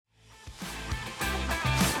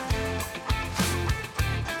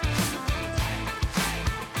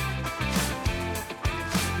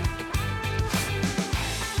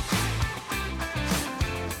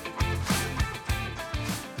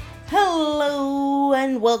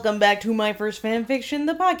and welcome back to my first fanfiction,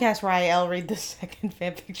 the podcast where I'll read the second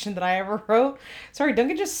fanfiction that I ever wrote. Sorry,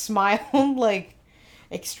 Duncan just smiled, like,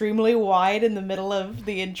 extremely wide in the middle of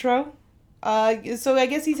the intro. So I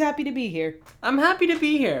guess he's happy to be here. I'm happy to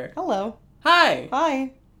be here. Hello. Hi.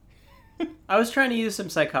 Hi. I was trying to use some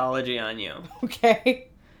psychology on you. Okay.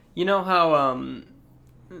 You know how,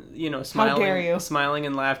 How dare you? smiling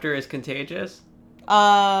and laughter is contagious?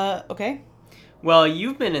 Okay. Well,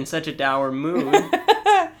 you've been in such a dour mood,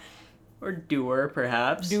 or dour,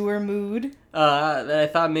 perhaps, Doer mood. that I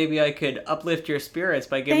thought maybe I could uplift your spirits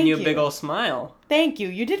by giving you a big ol' smile. Thank you.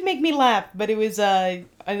 You did make me laugh, but it was, an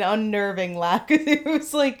unnerving laugh. It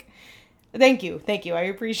was like, thank you. I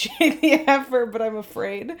appreciate the effort, but I'm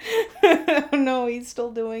afraid. No, he's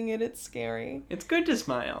still doing it. It's scary. It's good to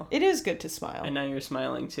smile. It is good to smile. And now you're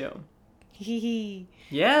smiling, too. Hee hee.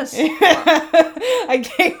 Yes. I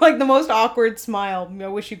gave, like, the most awkward smile. I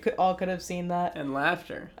wish you all could have seen that. And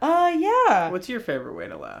laughter. Yeah. What's your favorite way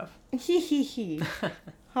to laugh? Hee hee hee.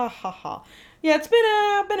 Ha ha ha. Yeah, it's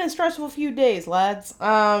been a stressful few days, lads.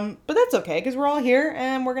 But that's okay, because we're all here,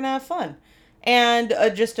 and we're gonna have fun. And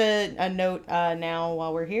just a note now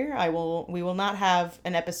while we're here, we will not have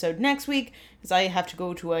an episode next week, because I have to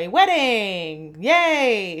go to a wedding!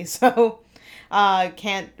 Yay! So,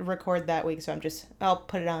 can't record that week, so I'll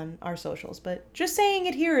put it on our socials. But just saying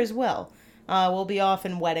it here as well. We'll be off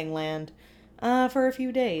in wedding land for a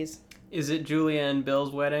few days. Is it Julia and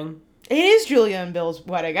Bill's wedding? It is Julia and Bill's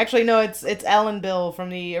wedding. Actually, no, it's Elle and Bill from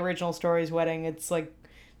the original story's wedding. It's like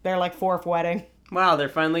their fourth wedding. Wow, they're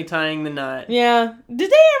finally tying the knot. Yeah.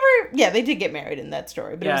 Did they ever? Yeah, they did get married in that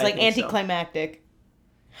story, but Yeah, it was I think so. anticlimactic.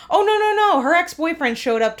 Oh no! Her ex-boyfriend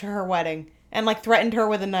showed up to her wedding and threatened her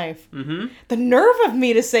with a knife. Mm-hmm. The nerve of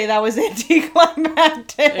me to say that was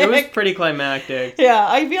anticlimactic. It was pretty climactic. Yeah,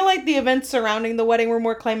 I feel like the events surrounding the wedding were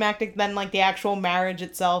more climactic than the actual marriage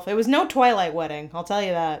itself. It was no Twilight wedding, I'll tell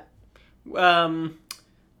you that.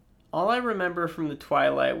 All I remember from the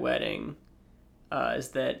Twilight wedding is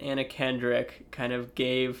that Anna Kendrick kind of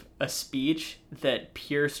gave a speech that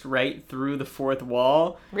pierced right through the fourth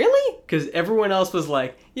wall. Really? Because everyone else was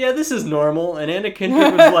like, yeah, this is normal. And Anna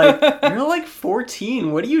Kendrick was like, you're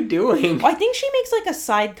 14. What are you doing? Well, I think she makes a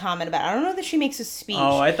side comment about it. I don't know that she makes a speech.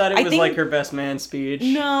 Oh, I thought it was her best man speech.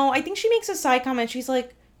 No, I think she makes a side comment. She's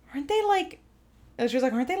like, aren't they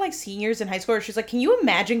aren't they seniors in high school? Or she's like, can you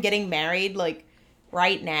imagine getting married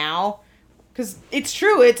right now? Because it's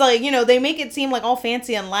true. It's they make it seem all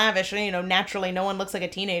fancy and lavish. And, naturally no one looks like a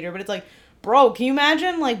teenager. But it's bro, can you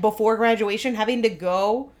imagine before graduation having to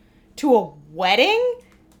go to a wedding?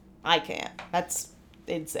 I can't. That's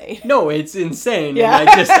insane. No, it's insane. Yeah.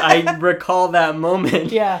 And I recall that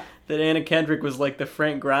moment. Yeah. That Anna Kendrick was like the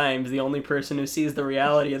Frank Grimes, the only person who sees the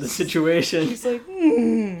reality of the situation. She's like,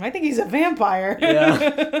 I think he's a vampire.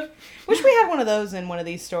 Yeah. Wish we had one of those in one of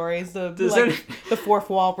these stories. The fourth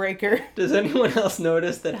wall breaker. Does anyone else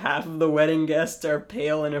notice that half of the wedding guests are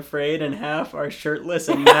pale and afraid and half are shirtless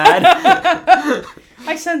and mad?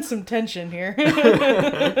 I sense some tension here.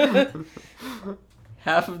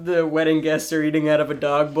 Half of the wedding guests are eating out of a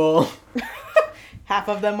dog bowl. Half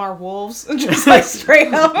of them are wolves, just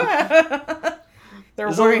straight up.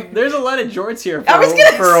 There's a lot of jorts here for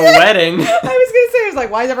a wedding. I was gonna say,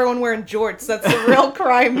 why is everyone wearing jorts? That's the real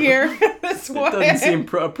crime here. This one doesn't seem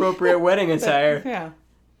appropriate wedding attire. Yeah,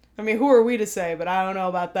 I mean, who are we to say? But I don't know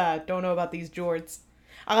about that. Don't know about these jorts.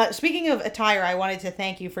 Speaking of attire, I wanted to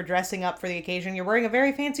thank you for dressing up for the occasion. You're wearing a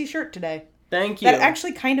very fancy shirt today. Thank you. That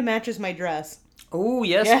actually kind of matches my dress. Oh,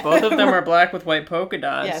 yes, yeah. Both of them are black with white polka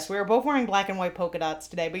dots. Yes, we were both wearing black and white polka dots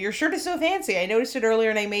today, but your shirt is so fancy. I noticed it earlier,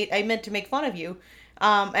 and I meant to make fun of you,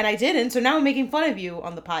 and I didn't, so now I'm making fun of you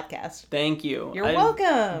on the podcast. Thank you. You're welcome.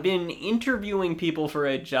 I've been interviewing people for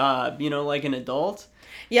a job, like an adult.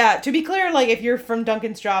 Yeah, to be clear, if you're from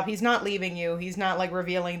Duncan's job, he's not leaving you. He's not,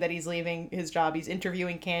 revealing that he's leaving his job. He's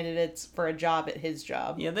interviewing candidates for a job at his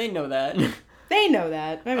job. Yeah, they know that. They know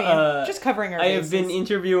that. I mean, just covering our bases. I have been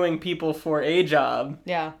interviewing people for a job.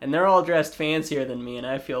 Yeah. And they're all dressed fancier than me, and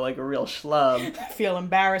I feel like a real schlub. I feel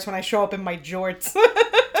embarrassed when I show up in my jorts.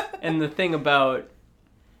 And the thing about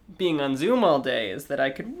being on Zoom all day is that I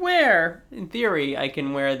could wear, in theory, I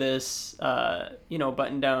can wear this,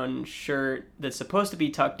 button-down shirt that's supposed to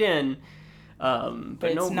be tucked in,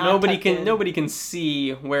 but nobody can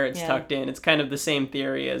see where it's tucked in. It's kind of the same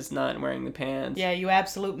theory as not wearing the pants. Yeah, you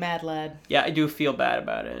absolute mad lad. Yeah, I do feel bad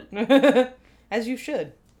about it. As you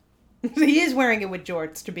should. He is wearing it with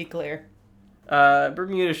jorts, to be clear.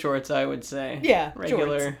 Bermuda shorts, I would say. Yeah,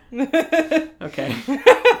 regular. Jorts. Okay.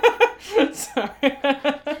 Sorry.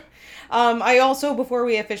 I also, before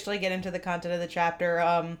we officially get into the content of the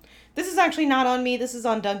chapter, this is actually not on me. This is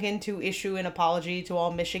on Duncan to issue an apology to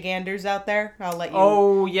all Michiganders out there. I'll let you...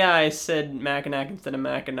 Oh, yeah, I said Mackinac instead of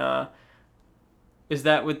Mackinac. Is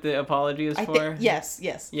that what the apology is for? Yes.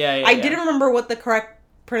 Yeah. I didn't remember what the correct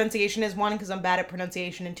pronunciation is. One, because I'm bad at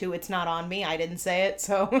pronunciation, and two, it's not on me. I didn't say it,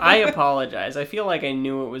 so... I apologize. I feel like I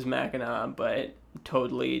knew it was Mackinac, but it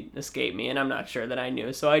totally escaped me, and I'm not sure that I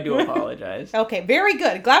knew, so I do apologize. Okay, very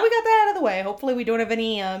good. Glad we got that out of the way. Hopefully we don't have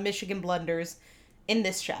any Michigan blunders in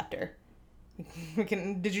this chapter.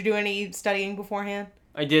 Did you do any studying beforehand?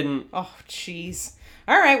 I didn't. Oh, jeez.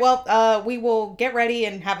 All right, well, we will get ready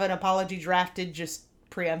and have an apology drafted just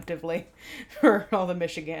preemptively for all the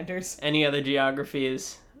Michiganders. Any other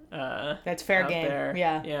geographies? That's fair game. There.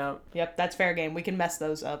 Yeah. Yep, that's fair game. We can mess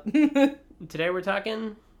those up. Today we're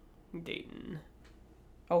talking Dayton.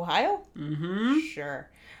 Ohio? Mm-hmm. Sure.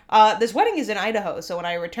 This wedding is in Idaho, so when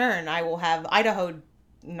I return, I will have Idaho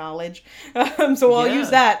knowledge. So I'll use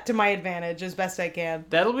that to my advantage as best I can.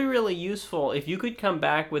 That'll be really useful. If you could come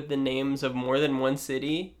back with the names of more than one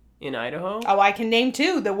city in Idaho. Oh, I can name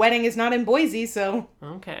two. The wedding is not in Boise, so...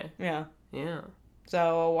 Okay. Yeah.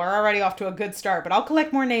 So we're already off to a good start, but I'll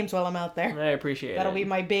collect more names while I'm out there. I appreciate That'll be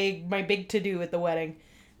my big to-do at the wedding.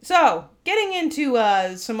 So, getting into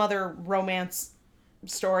some other romance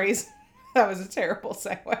stories. That was a terrible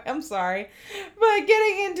segue. I'm sorry. But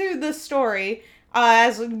getting into the story,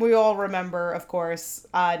 as we all remember, of course,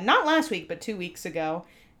 not last week, but 2 weeks ago.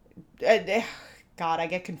 God, I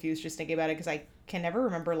get confused just thinking about it because I can never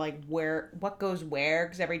remember what goes where,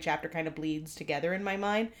 because every chapter kind of bleeds together in my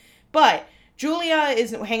mind. But Julia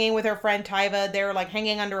is hanging with her friend Tyva. They're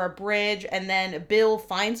hanging under a bridge, and then Bill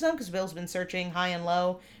finds them because Bill's been searching high and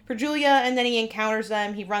low for Julia, and then he encounters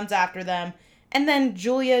them. He runs after them, and then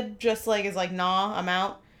Julia just is nah, I'm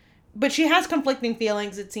out. But she has conflicting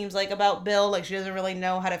feelings, it seems about Bill. She doesn't really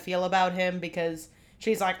know how to feel about him because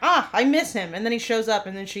she's I miss him, and then he shows up,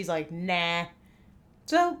 and then she's nah.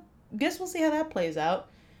 So, guess we'll see how that plays out.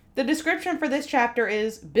 The description for this chapter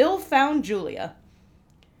is, Bill found Julia.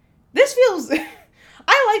 This feels...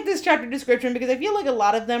 I like this chapter description because I feel like a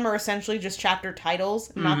lot of them are essentially just chapter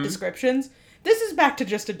titles, not descriptions. This is back to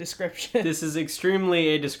just a description. This is extremely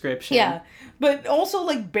a description. Yeah, but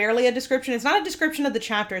also barely a description. It's not a description of the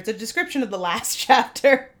chapter, it's a description of the last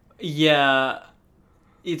chapter. Yeah,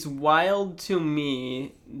 it's wild to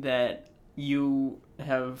me that you've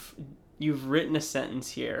written a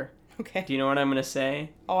sentence here. Okay. Do you know what I'm going to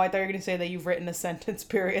say? Oh, I thought you were going to say that you've written a sentence,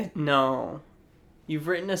 period. No. You've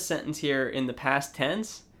written a sentence here in the past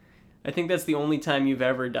tense. I think that's the only time you've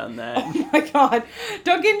ever done that. Oh my god.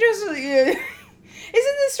 Duncan just... Isn't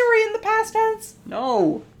this story in the past tense?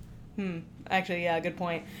 No. Actually, yeah, good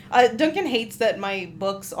point. Duncan hates that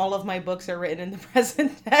all of my books are written in the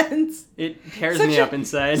present tense. It tears me up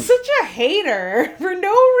inside. Such a hater for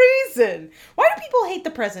no reason. Why do people hate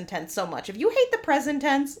the present tense so much? If you hate the present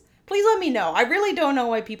tense, please let me know. I really don't know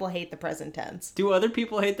why people hate the present tense. Do other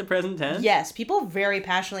people hate the present tense? Yes, people very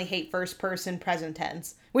passionately hate first person present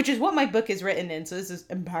tense, which is what my book is written in, so this is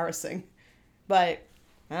embarrassing. But,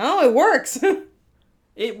 it works.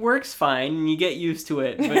 It works fine, and you get used to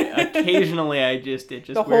it, but occasionally it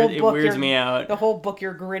weirds me out. The whole book,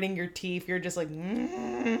 you're gritting your teeth, you're just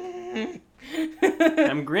I'm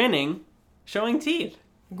grinning, showing teeth.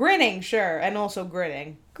 Grinning, sure, and also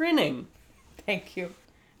gritting. Grinning. Thank you.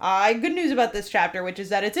 Good news about this chapter, which is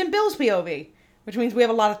that it's in Bill's POV, which means we have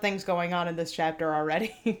a lot of things going on in this chapter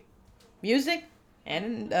already. Music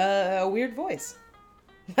and a weird voice.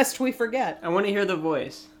 Lest we forget. I want to hear the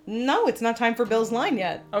voice. No, it's not time for Bill's line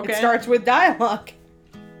yet. Okay. It starts with dialogue.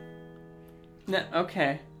 No,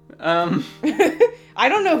 okay. I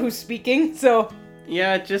don't know who's speaking, so...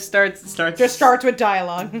 Yeah, it just starts... Just starts with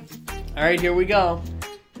dialogue. Alright, here we go.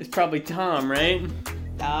 It's probably Tom, right?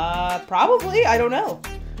 Probably. I don't know.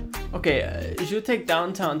 Okay, you take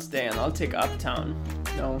downtown today and I'll take uptown.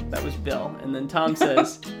 No, that was Bill. And then Tom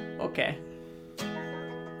says, okay.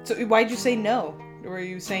 So why'd you say no? Were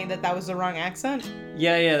you saying that was the wrong accent?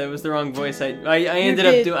 Yeah, that was the wrong voice. I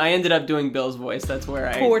ended up doing Bill's voice. That's where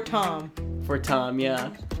I... For Tom. For Tom,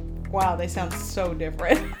 yeah. Wow, they sound so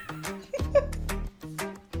different.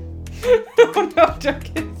 Oh no,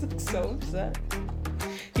 Duncan's so upset.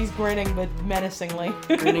 He's grinning, but menacingly.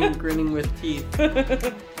 grinning with teeth.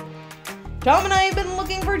 Tom and I have been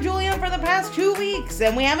looking for Julia for the past 2 weeks,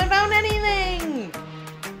 and we haven't found anything.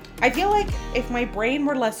 I feel like if my brain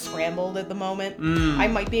were less scrambled at the moment, I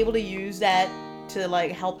might be able to use that to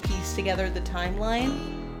help piece together the timeline.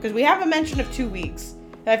 Because we have a mention of 2 weeks.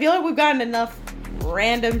 And I feel like we've gotten enough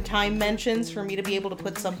random time mentions for me to be able to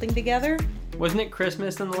put something together. Wasn't it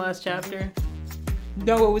Christmas in the last chapter?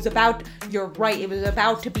 No, it was about, you're right, it was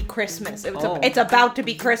about to be Christmas. It's about to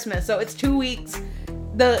be Christmas, so it's 2 weeks.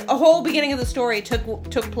 The whole beginning of the story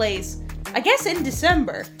took place, I guess, in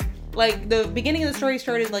December. Like, the beginning of the story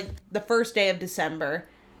started, like, the first day of December.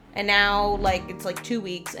 And now, like, it's, like, 2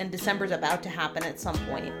 weeks, and December's about to happen at some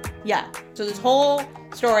point. Yeah. So this whole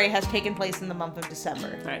story has taken place in the month of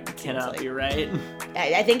December. That cannot be right.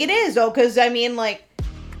 I think it is, though, because, I mean, like,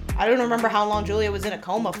 I don't remember how long Julia was in a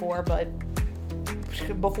coma for, but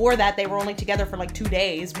before that, they were only together for, like, 2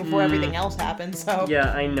 days before everything else happened, so...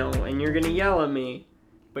 Yeah, I know, and you're gonna yell at me,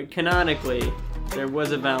 but canonically, there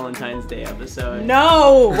was a Valentine's Day episode.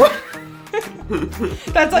 No!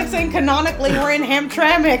 That's like saying canonically we're in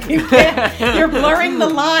Hamtramck. You're blurring the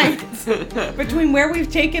lines between where we've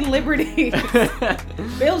taken liberties.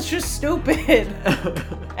 Bill's just stupid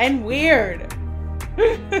and weird.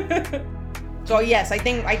 So yes, I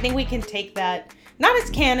think we can take that, not as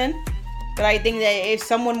canon, but I think that if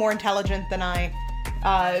someone more intelligent than I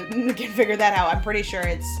can figure that out, I'm pretty sure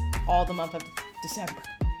it's all the month of December.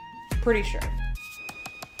 Pretty sure.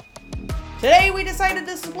 Today we decided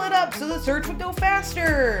to split up so the search would go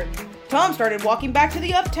faster. Tom started walking back to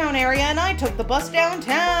the uptown area and I took the bus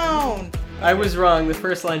downtown. I was wrong. The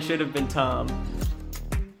first line should have been Tom.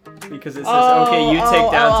 Because it says, okay, you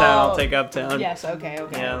take downtown, I'll take uptown. Yes, okay.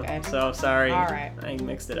 Yeah, so sorry. All right. I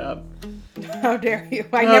mixed it up. How dare you?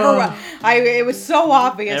 It was so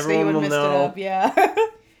obvious that you had mixed it up. Yeah.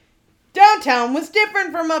 Downtown was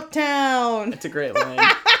different from uptown. That's a great line.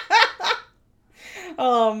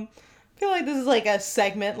 I feel like this is like a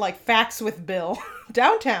segment like Facts with Bill.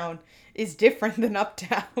 Downtown is different than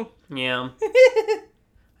uptown. Yeah.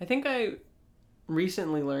 I think I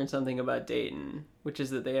recently learned something about Dayton, which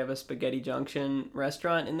is that they have a Spaghetti Junction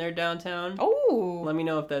restaurant in their downtown. Oh. Let me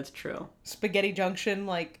know if that's true. Spaghetti Junction,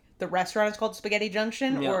 like the restaurant is called Spaghetti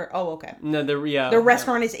Junction? Yeah. Or, okay. No, the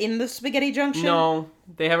restaurant is in the Spaghetti Junction? No,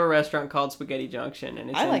 they have a restaurant called Spaghetti Junction,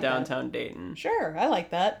 and it's in downtown that. Dayton. Sure, I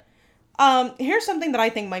like that. Here's something that I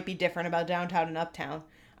think might be different about downtown and uptown.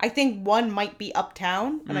 I think one might be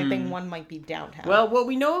uptown, and I think one might be downtown. Well, what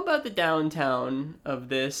we know about the downtown of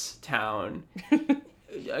this town,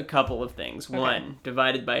 a couple of things. Okay. 1,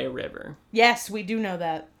 divided by a river. Yes, we do know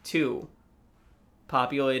that. 2,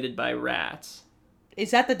 populated by rats.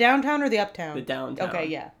 Is that the downtown or the uptown? The downtown. Okay,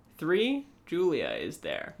 yeah. 3, Julia is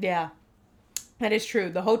there. Yeah, that is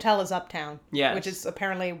true. The hotel is uptown. Yes. Which is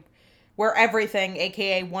apparently where everything,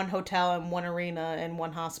 aka one hotel and one arena and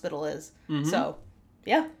one hospital is. Mm-hmm. So,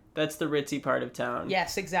 yeah. That's the ritzy part of town.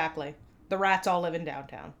 Yes, exactly. The rats all live in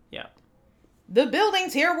downtown. Yeah. The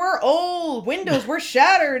buildings here were old, windows were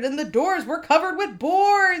shattered, and the doors were covered with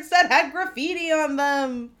boards that had graffiti on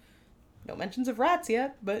them. No mentions of rats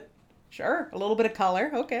yet, but sure, a little bit of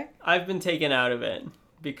color, okay. I've been taken out of it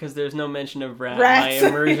because there's no mention of rats. My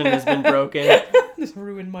immersion has been broken. This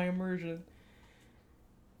ruined my immersion.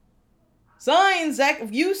 Signs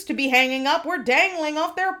that used to be hanging up were dangling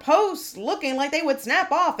off their posts, looking like they would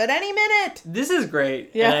snap off at any minute. This is great.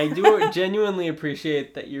 Yeah. And I do genuinely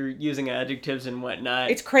appreciate that you're using adjectives and whatnot.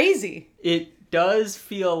 It's crazy. It does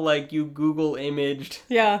feel like you Google imaged.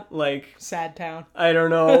 Yeah. Like. Sad town. I don't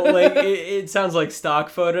know. Like, it sounds like stock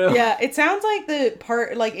photo. Yeah, it sounds like the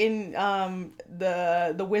part, like in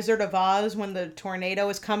the Wizard of Oz when the tornado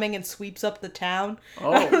is coming and sweeps up the town.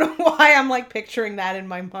 Oh. I don't know why I'm like picturing that in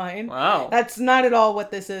my mind. Wow. That's not at all what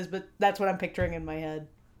this is, but that's what I'm picturing in my head.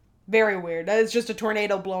 Very weird. It's just a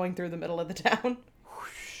tornado blowing through the middle of the town.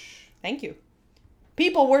 Thank you.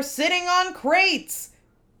 People were sitting on crates.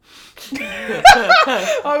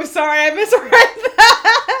 Oh, sorry, I misread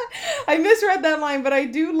that. I misread that line, but I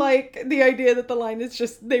do like the idea that the line is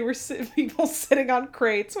just they were people sitting on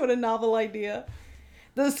crates. What a novel idea.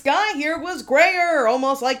 The sky here was grayer,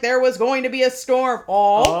 almost like there was going to be a storm.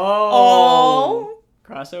 Oh.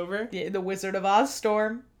 Crossover? Yeah, the Wizard of Oz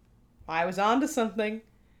storm. I was onto something.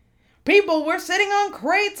 People were sitting on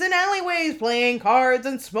crates in alleyways, playing cards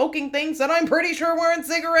and smoking things that I'm pretty sure weren't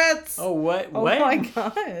cigarettes. Oh, what? Oh, my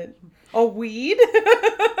God. A weed?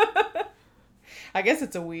 I guess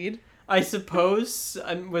it's a weed. I suppose.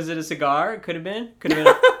 Was it a cigar? It could have been. Could have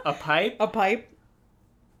been a pipe. A pipe.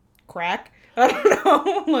 Crack. I don't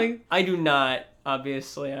know. Like, I do not.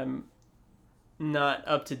 Obviously, I'm not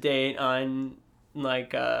up to date on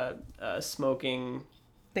like smoking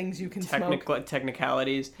things you can smoke.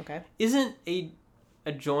 Technicalities. Okay. Isn't a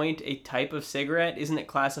joint a type of cigarette? Isn't it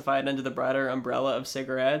classified under the broader umbrella of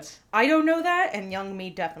cigarettes? I don't know that, and young me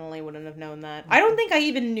definitely wouldn't have known that. I don't think I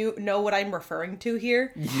even know what I'm referring to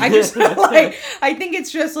here. I just like, I think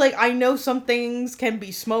it's just like, I know some things can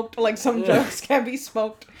be smoked, like some drugs can be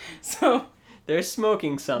smoked. So They're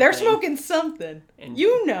smoking something. They're smoking something. And,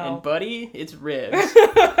 you know. And buddy, it's ribs.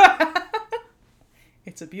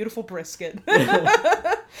 It's a beautiful brisket.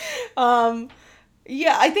 Yeah,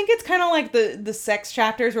 I think it's kind of like the sex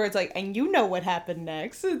chapters where it's like, and you know what happened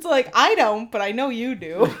next. It's like, I don't, but I know you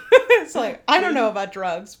do. It's like, I don't know about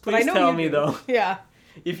drugs, but I know tell you me do. though. Yeah.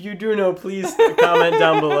 If you do know, please comment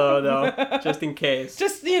down below though, just in case.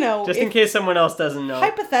 Just, you know. Just in case someone else doesn't know.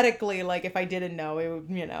 Hypothetically, like, if I didn't know, it would,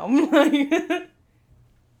 you know.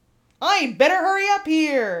 I better hurry up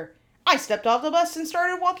here. I stepped off the bus and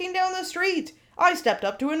started walking down the street. I stepped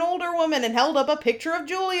up to an older woman and held up a picture of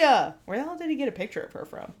Julia. Where the hell did he get a picture of her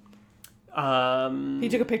from? He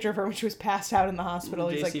took a picture of her when she was passed out in the hospital.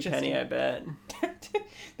 He's like, JCPenney, I bet.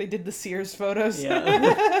 They did the Sears photos.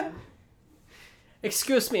 Yeah.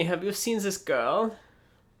 Excuse me, have you seen this girl?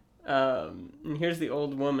 And here's the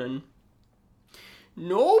old woman.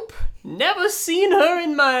 Nope, never seen her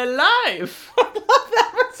in my life. I love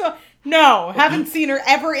that so. No, haven't seen her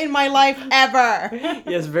ever in my life, ever.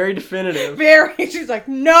 Yes, very definitive. Very. She's like,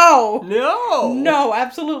 no. No. No,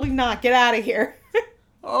 absolutely not. Get out of here.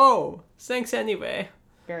 Oh, thanks anyway.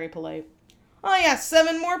 Very polite. Oh yeah,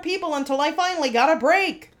 7 more people until I finally got a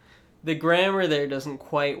break. The grammar there doesn't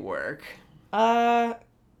quite work. I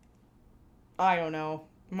don't know.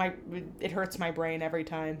 It hurts my brain every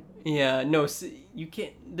time. Yeah, no, you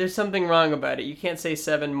can't. There's something wrong about it. You can't say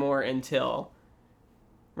 7 more until.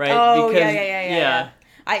 Right? Oh, because, yeah.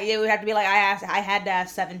 It would have to be like, I had to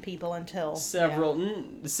ask 7 people until. Several. Yeah.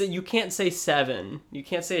 So you can't say 7. You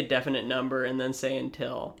can't say a definite number and then say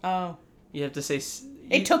until. Oh. You have to say.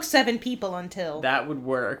 It took 7 people until. That would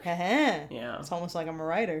work. Yeah. It's almost like I'm a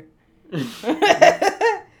writer.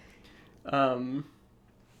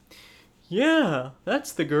 Yeah,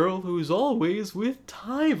 that's the girl who's always with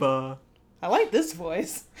Tyva. I like this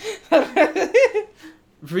voice.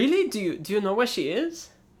 Really? Do you know where she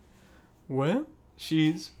is? Well,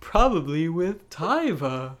 she's probably with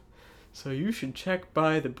Tyva. So you should check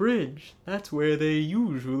by the bridge. That's where they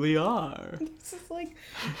usually are.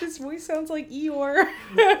 This voice sounds like Eeyore.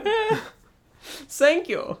 Thank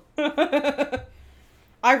you. I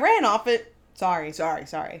ran off it. Sorry.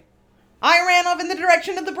 I ran off in the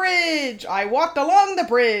direction of the bridge. I walked along the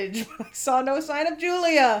bridge. I saw no sign of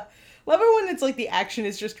Julia. Love it when it's like the action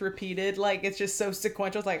is just repeated. Like, it's just so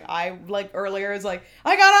sequential. It's like, earlier, it's like,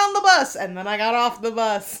 I got on the bus, and then I got off the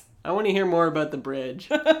bus. I want to hear more about the bridge.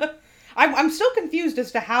 I'm still confused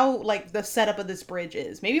as to how, like, the setup of this bridge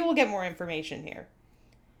is. Maybe we'll get more information here.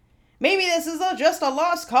 Maybe this is just a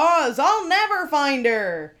lost cause. I'll never find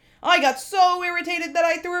her. I got so irritated that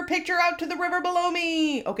I threw her picture out to the river below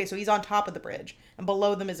me. Okay, so he's on top of the bridge, and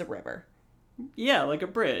below them is a river. Yeah, like a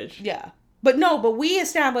bridge. Yeah. But we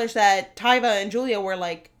established that Tyva and Julia were,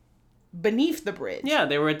 like, beneath the bridge. Yeah,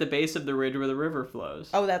 they were at the base of the ridge where the river flows.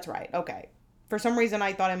 Oh, that's right. Okay. For some reason,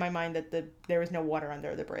 I thought in my mind that there was no water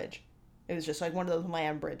under the bridge. It was just, like, one of those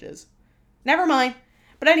land bridges. Never mind.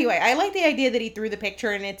 But anyway, I like the idea that he threw the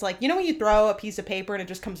picture, and it's like, you know when you throw a piece of paper and it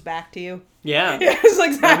just comes back to you? Yeah. Yeah, it's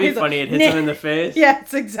like that. That'd be funny. It hits him in the face.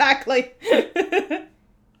 Yes, exactly.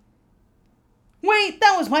 Wait,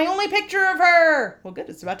 that was my only picture of her. Well, good.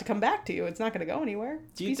 It's about to come back to you. It's not going to go anywhere.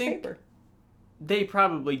 Do you think paper. They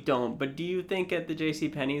probably don't, but do you think at the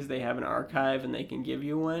JCPenney's they have an archive and they can give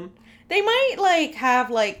you one? They might, like, have,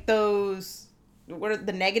 like, those... What are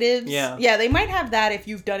the negatives? Yeah. Yeah, they might have that if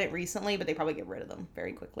you've done it recently, but they probably get rid of them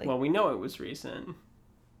very quickly. Well, we know it was recent.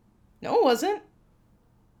 No, it wasn't.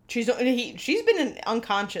 She's been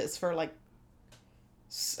unconscious for, like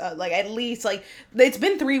at least, like, it's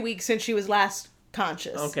been 3 weeks since she was last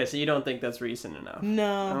conscious. Okay, so you don't think that's recent enough?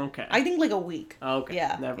 No. Okay. I think, like, a week. Okay,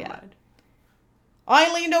 yeah, never mind.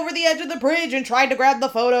 I leaned over the edge of the bridge and tried to grab the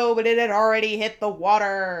photo, but it had already hit the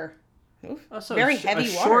water. Oof. Also, very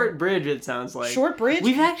heavy water. Short bridge, it sounds like. Short bridge?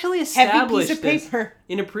 We've actually established heavy piece of paper.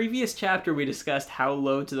 In a previous chapter, we discussed how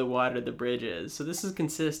low to the water the bridge is, so this is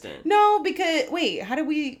consistent. No, because... Wait, how did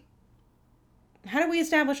we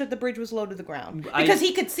establish that the bridge was low to the ground? Because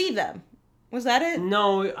he could see them. Was that it?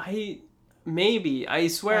 No, maybe. I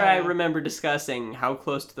swear I remember discussing how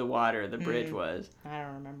close to the water the bridge was. I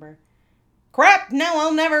don't remember. Crap! Now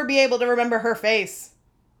I'll never be able to remember her face.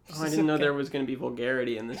 Oh, I didn't know there was going to be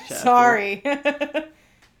vulgarity in this chapter. Sorry.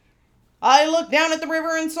 I looked down at the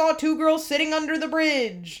river and saw 2 girls sitting under the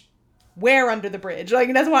bridge. Where under the bridge?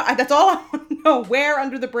 Like, that's all I want to know. Where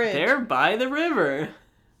under the bridge? They're by the river.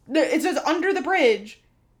 It says under the bridge.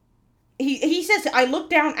 He says, I looked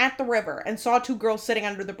down at the river and saw 2 girls sitting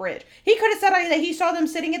under the bridge. He could have said that he saw them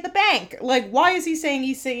sitting at the bank. Like, why is he saying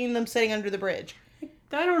he's seeing them sitting under the bridge?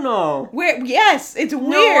 I don't know. Yes, it's weird.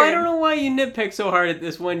 No, I don't know why you nitpick so hard at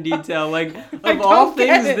this one detail. Like, I of all don't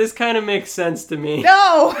get things, it. this kind of makes sense to me.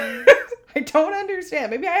 No! I don't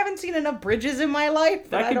understand. Maybe I haven't seen enough bridges in my life,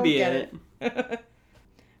 but That I could don't be get it.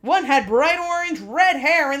 One had bright orange red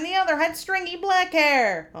hair, and the other had stringy black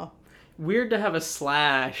hair. Oh, Weird to have a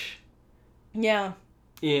slash yeah.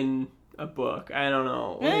 in a book. I don't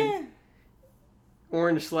know. Like,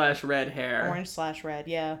 orange/red hair. Orange/red,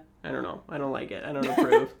 yeah. I don't know. I don't like it. I don't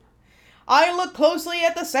approve. I looked closely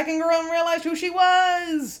at the second girl and realized who she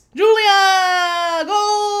was. Julia!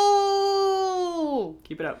 Go!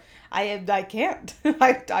 Keep it up. I can't.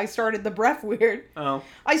 I started the breath weird. Oh.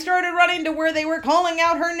 I started running to where they were calling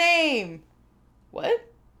out her name. What?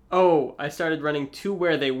 Oh, I started running to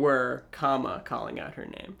where they were, comma, calling out her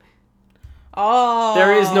name. Oh.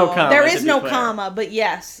 There is no comma, There to is be no clear. comma, but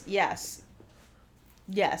yes.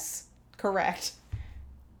 Correct.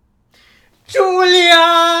 Julia!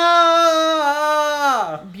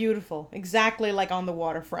 Beautiful. Exactly like on the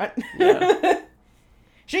waterfront. Yeah.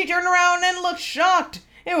 She turned around and looked shocked.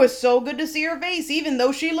 It was so good to see her face, even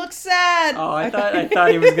though she looked sad. Oh, I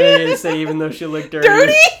thought he was gonna say even though she looked dirty.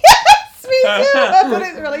 Dirty? Yes, me too. That's what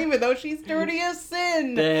it's really, even though she's dirty as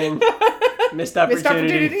sin. Dang. Missed opportunity. Missed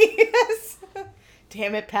opportunity, yes.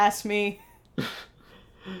 Damn it, past me.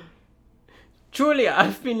 Julia,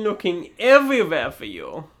 I've been looking everywhere for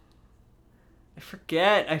you. I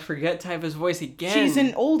forget Tyva's voice again. She's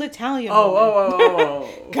an old Italian woman. Oh.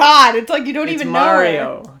 God, it's like you don't It's even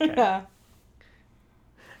Mario. know her. Okay. Yeah.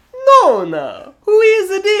 Nonna, who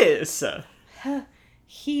is this?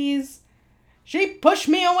 She pushed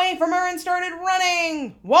me away from her and started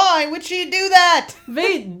running. Why would she do that?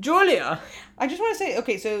 Wait, Julia. I just want to say,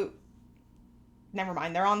 okay, so never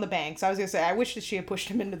mind. They're on the banks. I was gonna say, I wish that she had pushed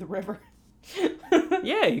him into the river.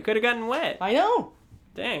 Yeah, you could have gotten wet. I know.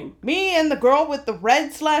 Dang. Me and the girl with the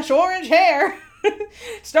red/orange hair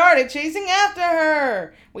started chasing after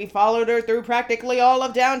her. We followed her through practically all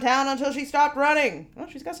of downtown until she stopped running. Oh,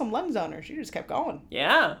 she's got some limbs on her. She just kept going.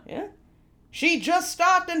 Yeah. Yeah. She just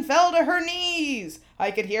stopped and fell to her knees.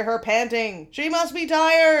 I could hear her panting. She must be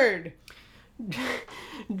tired.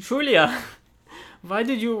 Julia, why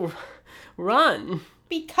did you run?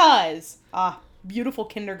 Because. Beautiful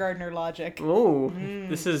kindergartner logic. Oh,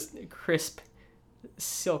 This is crisp,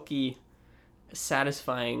 silky,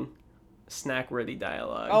 satisfying, snack-worthy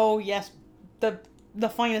dialogue. Oh, yes. The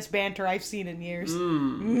finest banter I've seen in years.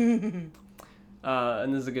 And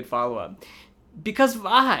this is a good follow-up. Because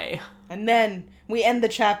why? And then we end the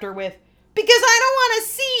chapter with, because I don't want to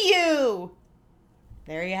see you.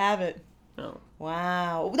 There you have it. Oh.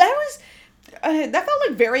 Wow. That felt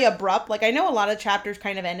like very abrupt. Like, I know a lot of chapters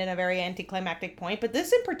kind of end in a very anticlimactic point, but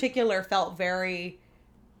this in particular felt very,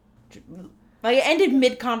 like, it ended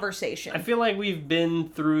mid-conversation. I feel like we've been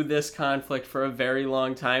through this conflict for a very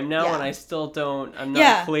long time now, Yeah. and I'm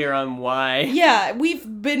not clear on why. Yeah, we've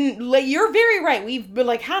been, like, you're very right. We've been,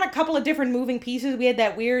 like, had a couple of different moving pieces. We had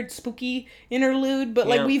that weird, spooky interlude, but,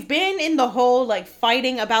 like, we've been in the whole, like,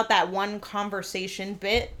 fighting about that one conversation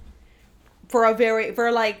bit for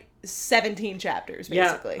 17 chapters,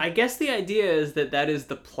 basically. Yeah, I guess the idea is that is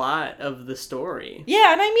the plot of the story.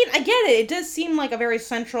 Yeah, and I mean, I get it. It does seem like a very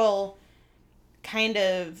central kind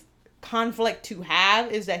of conflict to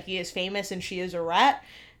have, is that he is famous and she is a rat.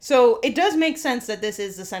 So it does make sense that this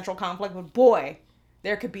is the central conflict, but boy,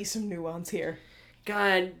 there could be some nuance here.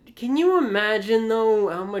 God, can you imagine, though,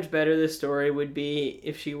 how much better this story would be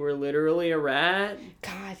if she were literally a rat?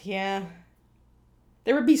 God, yeah.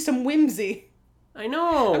 There would be some whimsy. I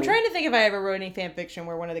know. I'm trying to think if I ever wrote any fan fiction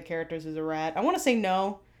where one of the characters is a rat. I want to say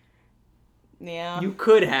no. Yeah. You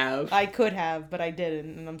could have. I could have, but I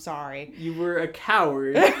didn't, and I'm sorry. You were a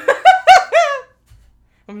coward.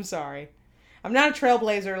 I'm sorry. I'm not a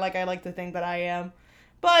trailblazer like I like to think that I am.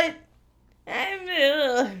 But,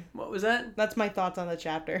 What was that? that's my thoughts on the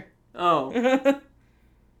chapter. Oh.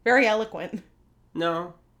 Very eloquent.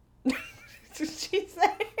 No. Gee,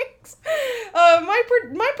 thanks.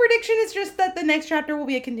 My prediction is just that the next chapter will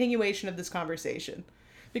be a continuation of this conversation.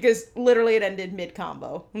 Because literally it ended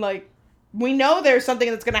mid-combo. Like, we know there's something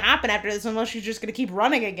that's going to happen after this unless she's just going to keep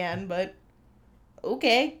running again, but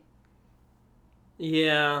okay.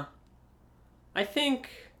 Yeah. I think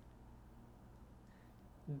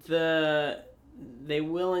they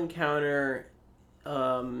will encounter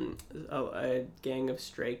a gang of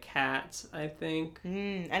stray cats, I think.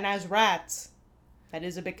 And as rats, that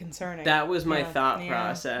is a bit concerning. That was my thought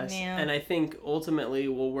process. Yeah. And I think ultimately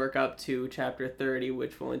we'll work up to chapter 30,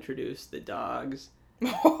 which will introduce the dogs.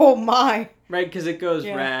 Oh my. Right, because it goes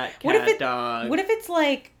rat, cat, dog. What if it's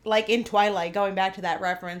like in Twilight, going back to that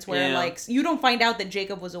reference, where like you don't find out that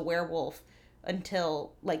Jacob was a werewolf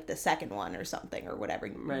until like the second one or something or whatever.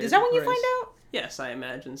 Right, Is that when you find out? Yes, I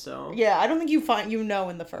imagine so. Yeah, I don't think you know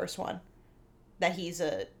in the first one that he's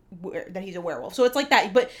a werewolf. So it's like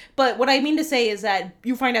that. But what I mean to say is that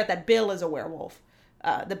you find out that Bill is a werewolf.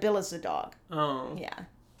 The Bill is the dog. Oh. Yeah.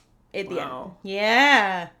 At the end. Wow.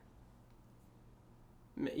 Yeah.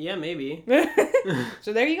 Yeah, maybe.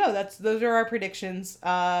 So there you go. Those are our predictions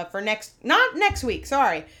for not next week,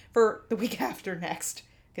 sorry, for the week after next,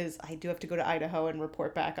 because I do have to go to Idaho and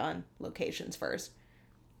report back on locations first.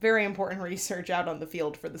 Very important research out on the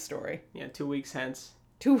field for the story. Yeah, 2 weeks hence.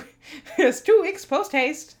 2 weeks post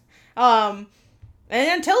haste. And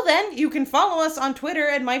until then, you can follow us on Twitter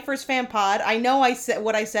at MyFirstFanPod. I know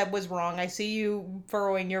what I said was wrong. I see you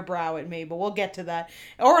furrowing your brow at me, but we'll get to that.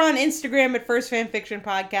 Or on Instagram at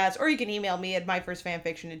FirstFanFictionPodcast, or you can email me at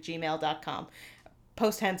myfirstfanfiction@gmail.com.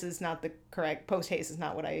 Post haste is not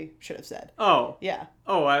what I should have said. Oh. Yeah.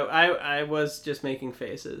 Oh, I was just making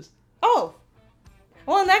faces. Oh.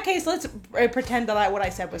 Well, in that case, let's pretend that what I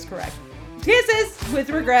said was correct. Kisses with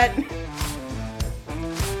regret.